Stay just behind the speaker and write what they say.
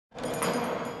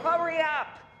hurry up.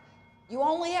 You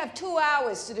only have 2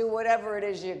 hours to do whatever it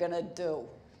is you're gonna do.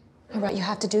 All right, you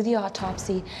have to do the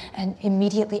autopsy, and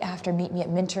immediately after, meet me at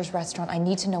Minter's restaurant. I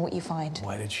need to know what you find.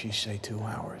 Why did she say 2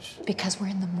 hours? Because we're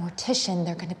in the mortician,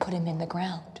 they're gonna put him in the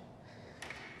ground.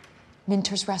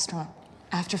 Minter's restaurant,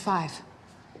 after 5.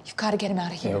 You've got to get him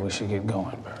out of here. Yeah, we should get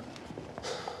going, Bert.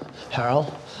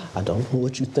 Harold, I don't know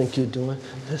what you think you're doing.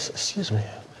 Excuse me.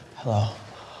 Hello.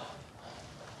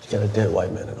 You got a dead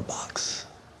white man in a box.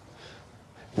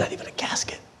 Not even a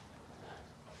casket.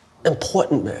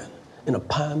 Important man in a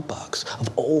pine box of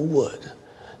old wood.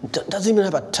 Doesn't even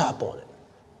have a top on it.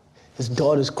 His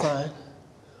daughter's crying.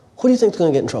 Who do you think's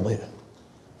gonna get in trouble here?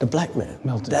 The black man.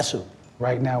 Milton. That's who.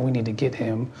 Right now, we need to get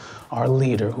him, our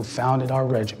leader who founded our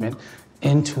regiment,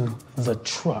 into the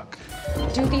truck.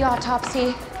 Do the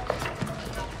autopsy.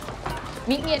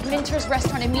 Meet me at Minter's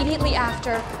restaurant immediately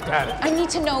after. Got it. I need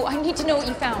to know what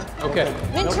you found. Okay.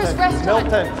 Minter's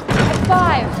restaurant. Milton. At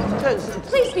 5.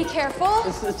 Please be careful.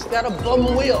 It's got a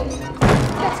bum wheel.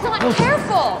 That's not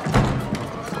careful.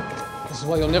 This is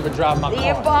why you'll never drive my The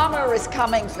car. Obama is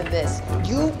coming for this.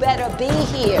 You better be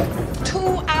here.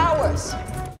 2 hours.